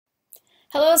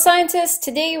Hello scientists!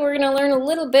 Today we're going to learn a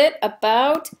little bit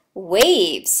about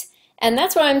waves. And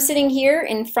that's why I'm sitting here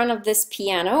in front of this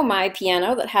piano, my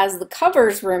piano, that has the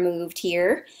covers removed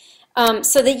here,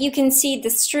 so that you can see the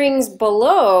strings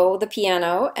below the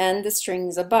piano and the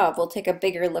strings above. We'll take a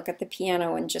bigger look at the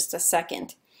piano in just a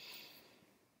second.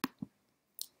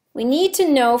 We need to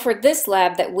know for this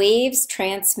lab that waves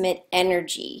transmit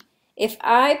energy. If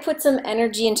I put some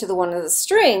energy into one of the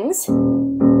strings,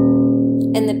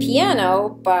 in the piano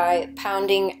by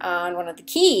pounding on one of the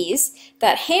keys,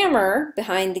 that hammer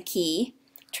behind the key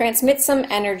transmits some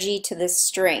energy to this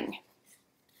string.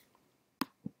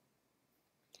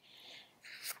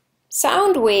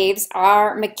 Sound waves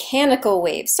are mechanical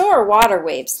waves, so are water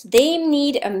waves. They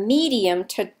need a medium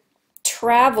to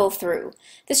travel through.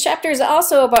 This chapter is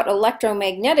also about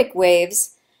electromagnetic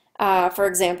waves. For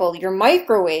example, your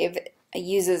microwave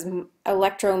uses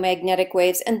electromagnetic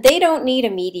waves, and they don't need a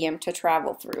medium to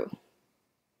travel through.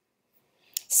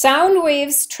 Sound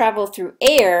waves travel through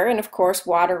air, and of course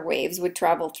water waves would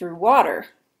travel through water.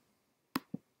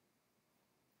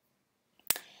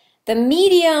 The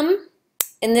medium,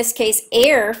 in this case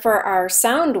air, for our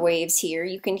sound waves here,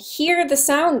 you can hear the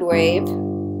sound wave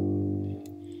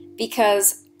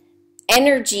because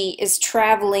energy is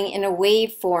traveling in a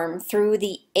waveform through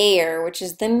the air, which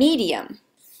is the medium.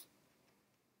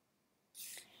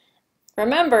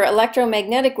 Remember,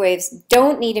 electromagnetic waves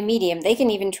don't need a medium. They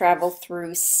can even travel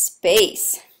through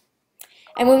space.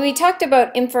 And when we talked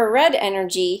about infrared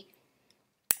energy,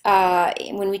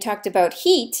 when we talked about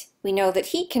heat, we know that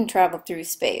heat can travel through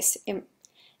space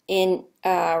in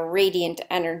radiant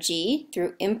energy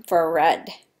through infrared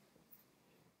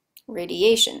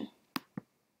radiation.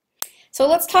 So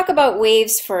let's talk about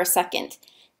waves for a second.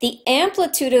 The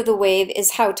amplitude of the wave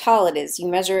is how tall it is. You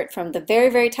measure it from the very,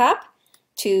 very top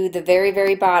to the very,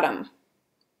 very bottom.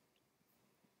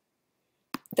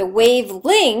 The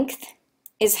wavelength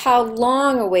is how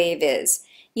long a wave is.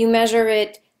 You measure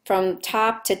it from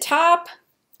top to top,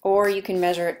 or you can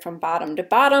measure it from bottom to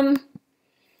bottom,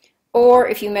 or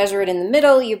if you measure it in the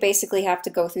middle, you basically have to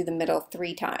go through the middle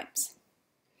 3 times.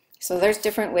 So there's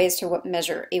different ways to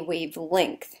measure a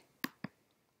wavelength.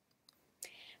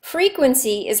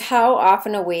 Frequency is how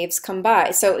often a waves come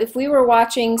by. So if we were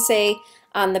watching, say,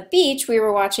 on the beach, we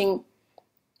were watching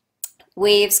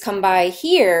waves come by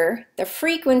here, the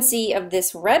frequency of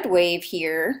this red wave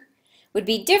here would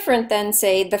be different than,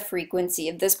 say, the frequency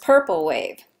of this purple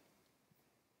wave.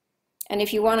 And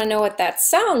if you want to know what that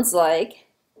sounds like,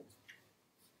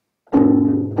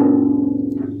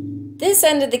 this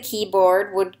end of the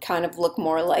keyboard would kind of look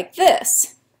more like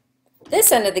this.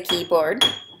 This end of the keyboard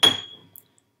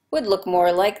would look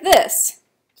more like this,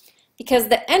 because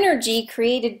the energy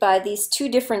created by these 2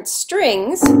 different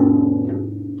strings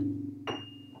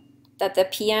that the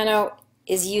piano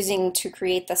is using to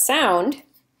create the sound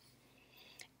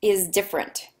is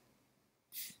different.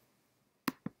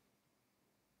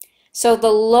 So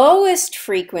the lowest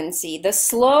frequency, the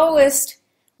slowest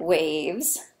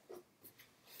waves,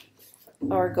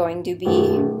 are going to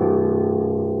be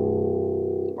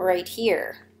right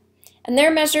here. And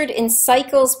they're measured in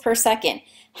cycles per second.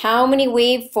 How many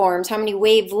waveforms, how many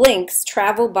wavelengths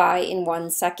travel by in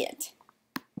 1 second.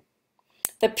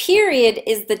 The period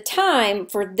is the time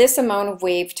for this amount of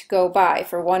wave to go by,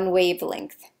 for 1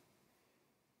 wavelength.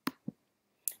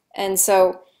 And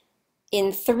so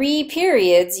in 3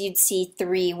 periods, you'd see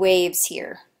 3 waves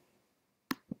here.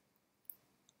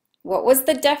 What was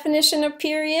the definition of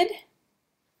period?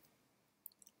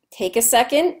 Take a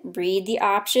second, read the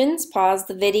options, pause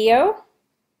the video.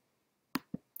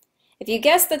 If you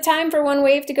guess the time for 1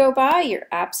 wave to go by, you're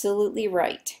absolutely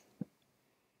right.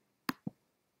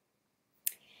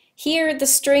 Here, the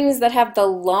strings that have the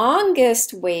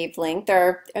longest wavelength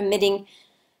are emitting,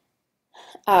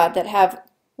 that have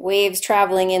waves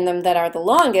traveling in them that are the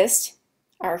longest,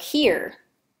 are here.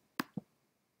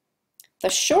 The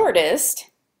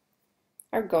shortest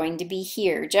are going to be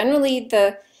here. Generally,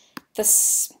 the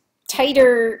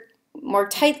tighter, more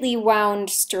tightly wound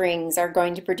strings are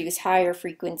going to produce higher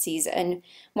frequencies and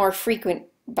more frequent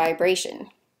vibration.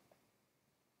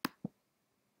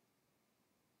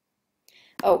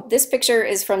 Oh, this picture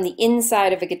is from the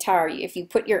inside of a guitar. If you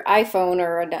put your iPhone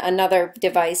or another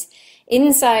device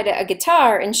inside a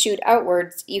guitar and shoot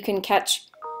outwards, you can catch,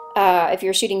 if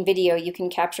you're shooting video, you can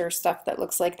capture stuff that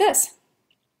looks like this.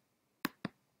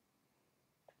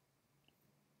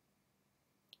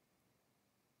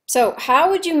 So how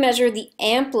would you measure the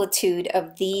amplitude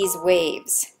of these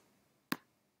waves?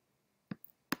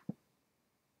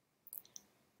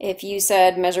 If you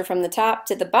said measure from the top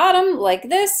to the bottom like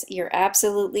this, you're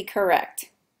absolutely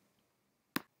correct.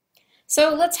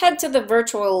 So let's head to the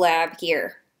virtual lab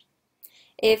here.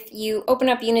 If you open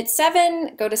up Unit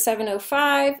 7, go to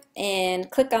 705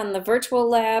 and click on the virtual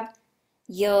lab,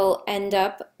 you'll end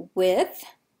up with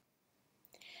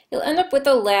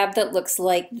a lab that looks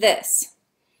like this.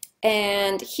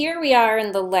 And here we are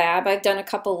in the lab. I've done a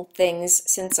couple things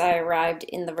since I arrived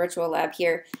in the virtual lab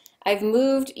here.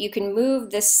 You can move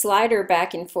this slider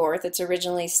back and forth. It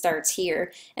originally starts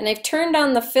here. And I've turned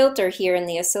on the filter here in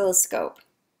the oscilloscope.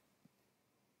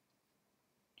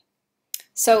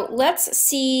 So let's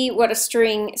see what a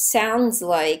string sounds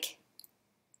like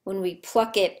when we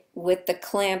pluck it with the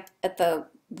clamp at the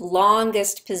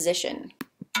longest position.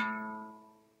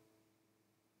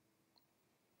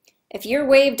 If your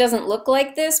wave doesn't look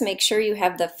like this, make sure you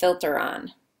have the filter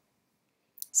on.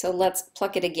 So let's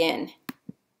pluck it again.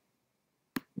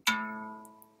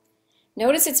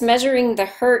 Notice it's measuring the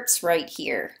hertz right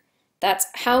here. That's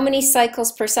how many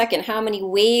cycles per second, how many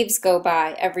waves go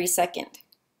by every second.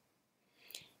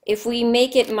 If we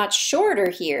make it much shorter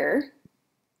here,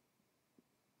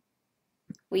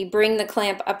 we bring the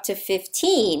clamp up to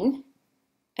 15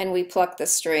 and we pluck the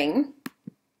string.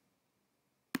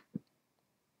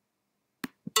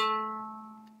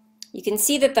 You can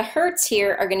see that the hertz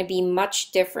here are going to be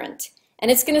much different, and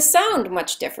it's going to sound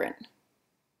much different.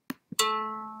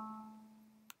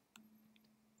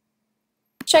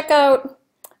 Check out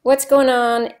what's going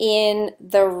on in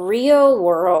the real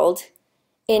world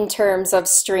in terms of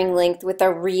string length with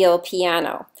a real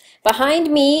piano. Behind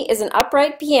me is an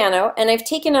upright piano, and I've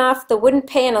taken off the wooden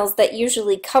panels that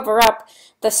usually cover up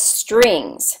the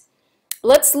strings.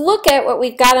 Let's look at what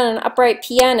we've got on an upright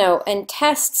piano and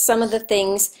test some of the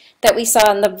things that we saw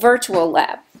in the virtual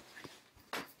lab.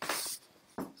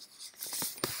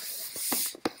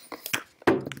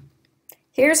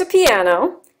 Here's a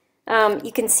piano.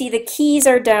 You can see the keys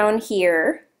are down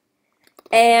here.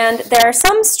 And there are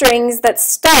some strings that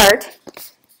start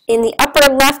in the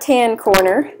upper left-hand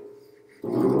corner,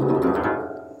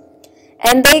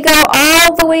 and they go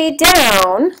all the way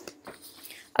down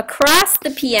across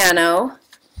the piano,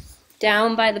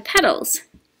 down by the pedals.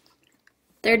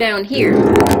 They're down here.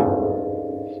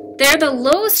 They're the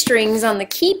low strings on the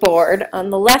keyboard on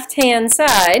the left-hand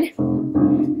side.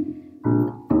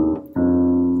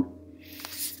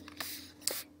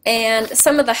 And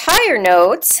some of the higher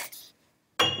notes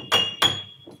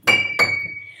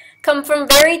come from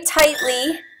very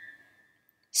tightly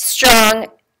strung,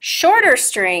 shorter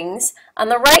strings on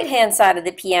the right-hand side of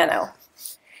the piano.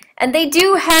 And they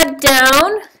do head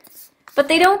down, but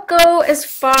they don't go as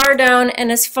far down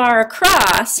and as far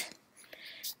across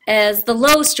as the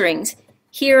low strings.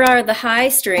 Here are the high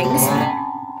strings.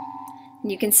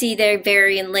 You can see they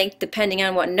vary in length depending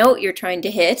on what note you're trying to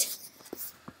hit.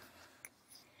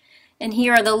 And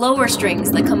here are the lower strings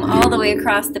that come all the way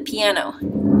across the piano.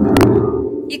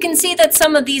 You can see that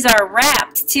some of these are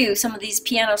wrapped too, some of these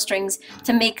piano strings,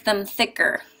 to make them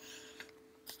thicker.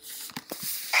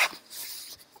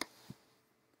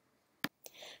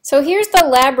 So here's the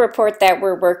lab report that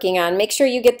we're working on. Make sure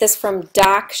you get this from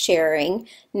doc sharing,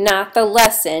 not the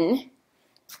lesson.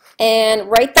 And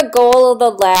write the goal of the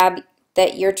lab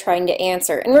that you're trying to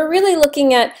answer. And we're really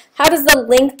looking at how does the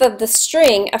length of the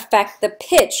string affect the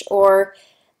pitch or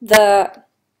the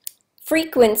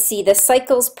frequency, the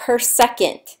cycles per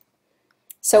second.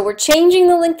 So we're changing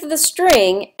the length of the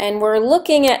string and we're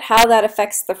looking at how that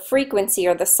affects the frequency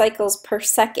or the cycles per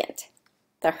second,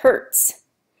 the hertz.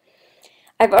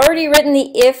 I've already written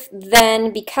the if,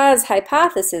 then, because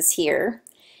hypothesis here.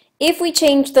 If we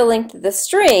change the length of the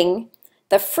string,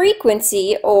 the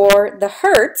frequency or the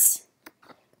hertz,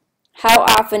 how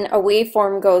often a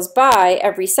waveform goes by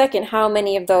every second, how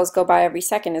many of those go by every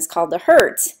second is called the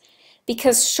hertz.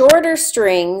 Because shorter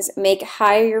strings make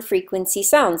higher frequency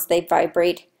sounds. They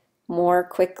vibrate more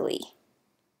quickly.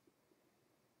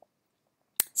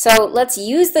 So let's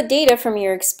use the data from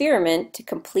your experiment to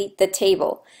complete the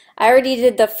table. I already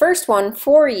did the first one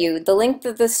for you. The length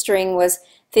of the string was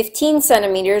 15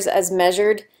 centimeters as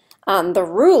measured on the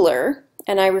ruler,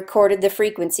 and I recorded the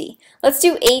frequency. Let's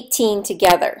do 18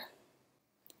 together.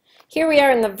 Here we are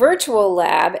in the virtual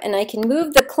lab, and I can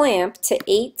move the clamp to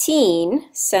 18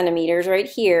 centimeters right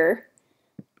here.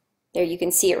 There, you can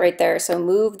see it right there. So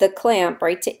move the clamp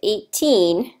right to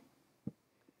 18.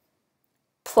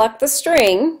 Pluck the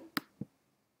string.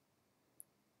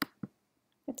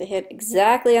 Have to hit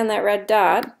exactly on that red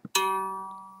dot.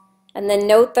 And then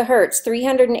note the hertz,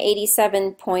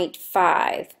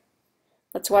 387.5.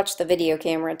 Let's watch the video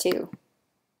camera too.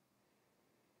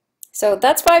 So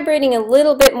that's vibrating a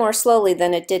little bit more slowly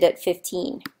than it did at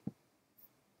 15.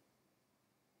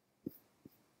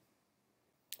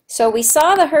 So we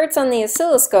saw the hertz on the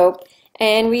oscilloscope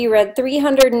and we read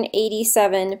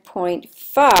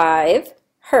 387.5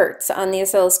 hertz on the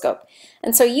oscilloscope.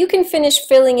 And so you can finish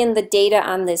filling in the data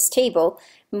on this table,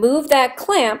 move that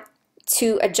clamp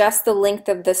to adjust the length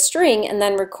of the string, and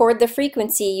then record the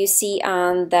frequency you see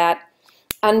on that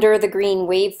under the green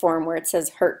waveform where it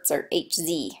says hertz or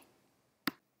Hz.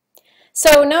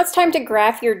 So now it's time to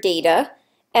graph your data.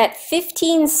 At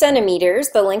 15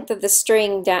 centimeters, the length of the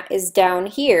string is down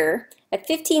here. At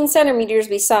 15 centimeters,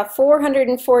 we saw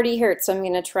 440 hertz. So I'm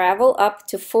going to travel up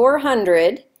to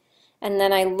 400, and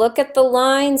then I look at the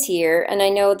lines here, and I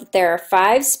know that there are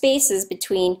 5 spaces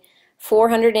between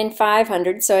 400 and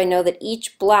 500, so I know that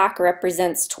each block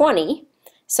represents 20.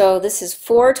 So this is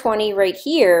 420 right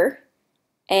here,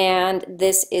 and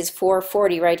this is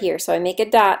 440 right here. So I make a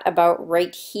dot about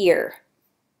right here.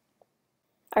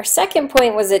 Our second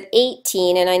point was at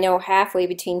 18, and I know halfway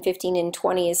between 15 and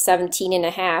 20 is 17 and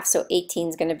a half, so 18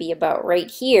 is going to be about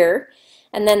right here.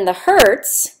 And then the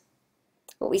hertz,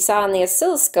 what we saw on the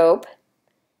oscilloscope,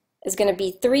 is going to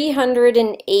be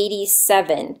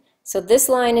 387. So this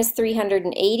line is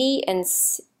 380, and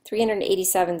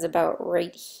 387 is about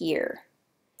right here.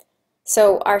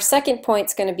 So our second point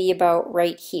is going to be about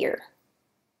right here.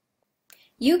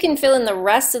 You can fill in the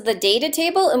rest of the data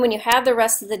table, and when you have the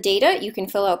rest of the data, you can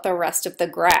fill out the rest of the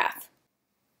graph.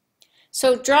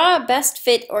 So draw a best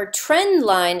fit or trend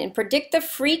line and predict the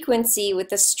frequency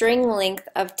with a string length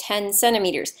of 10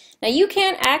 centimeters. Now you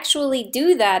can't actually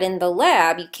do that in the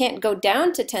lab. You can't go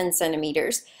down to 10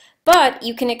 centimeters, but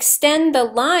you can extend the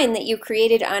line that you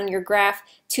created on your graph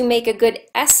to make a good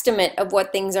estimate of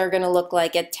what things are going to look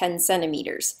like at 10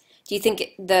 centimeters. Do you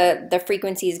think the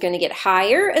frequency is going to get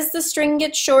higher as the string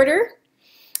gets shorter?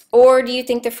 Or do you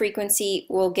think the frequency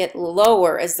will get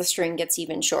lower as the string gets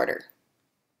even shorter?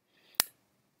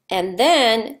 And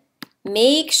then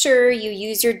make sure you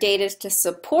use your data to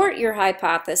support your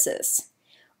hypothesis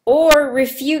or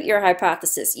refute your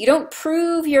hypothesis. You don't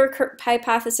prove your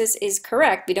hypothesis is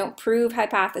correct. We don't prove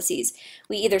hypotheses.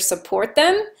 We either support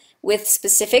them with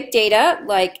specific data,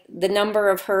 like the number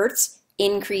of hertz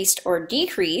increased or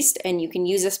decreased, and you can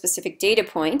use a specific data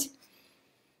point.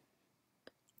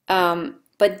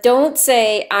 But don't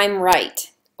say I'm right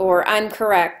or I'm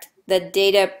correct. The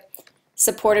data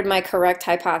supported my correct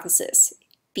hypothesis.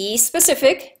 Be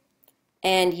specific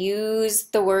and use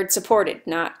the word supported,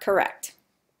 not correct.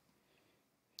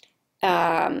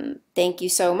 Thank you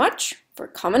so much for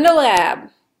coming to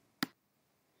lab.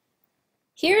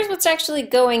 Here's what's actually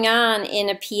going on in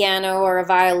a piano or a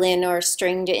violin or a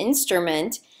stringed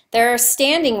instrument. There are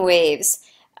standing waves.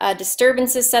 A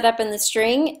disturbance is set up in the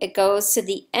string, it goes to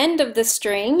the end of the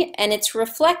string, and it's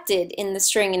reflected in the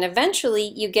string, and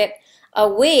eventually you get a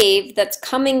wave that's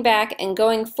coming back and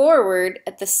going forward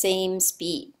at the same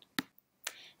speed.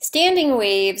 Standing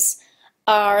waves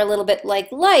are a little bit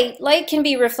like light. Light can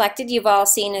be reflected. You've all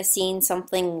seen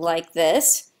something like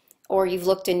this. Or you've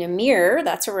looked in a mirror,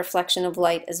 that's a reflection of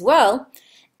light as well.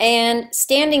 And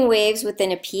standing waves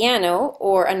within a piano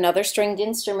or another stringed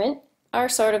instrument are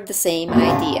sort of the same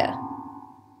idea.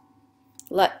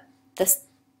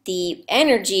 The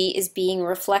energy is being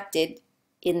reflected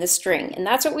in the string, and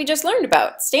that's what we just learned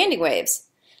about, standing waves.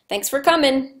 Thanks for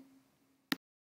coming.